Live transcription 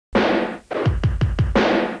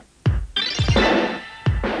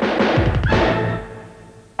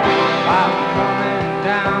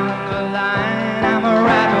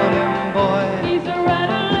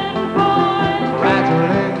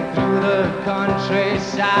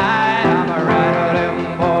countryside. I'm a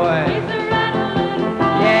rattling boy.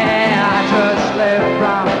 Yeah, I just live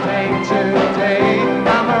from day to day.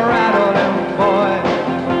 I'm a rattling boy.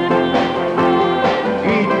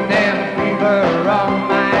 Eating them fever on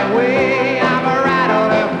my way. I'm a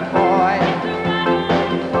rattling boy.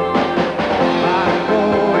 I'm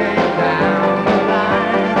going down the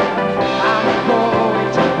line. I'm going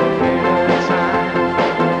to a better time.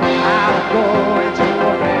 I'm going to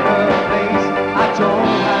a better place. I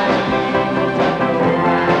don't like people to know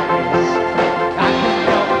my face. I can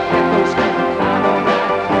help get those people out of that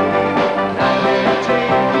way. I can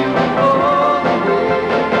take you all the way.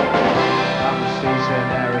 I'm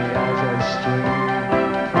stationary as a string.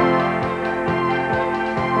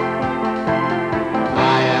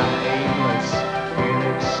 I am aimless in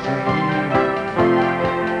extreme.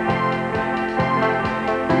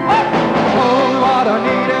 Oh, what I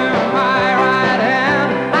need in my right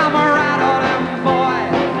hand. I'm a rattling boy.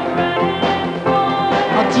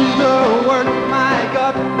 I'll do the work my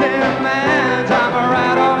gut demands. I'm a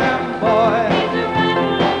rattling boy.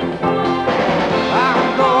 I'm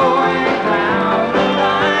going down the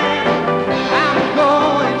line. I'm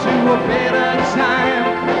going to a better time.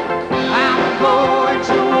 I'm going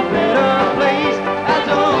to a better place. I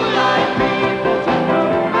don't like people to know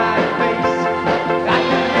my face. I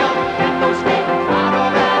can help get those people out of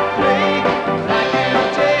that place. I can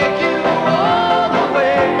take you all the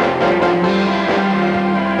way.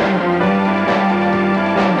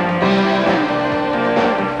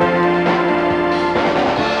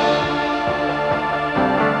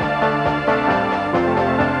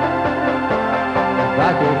 If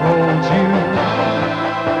I could hold you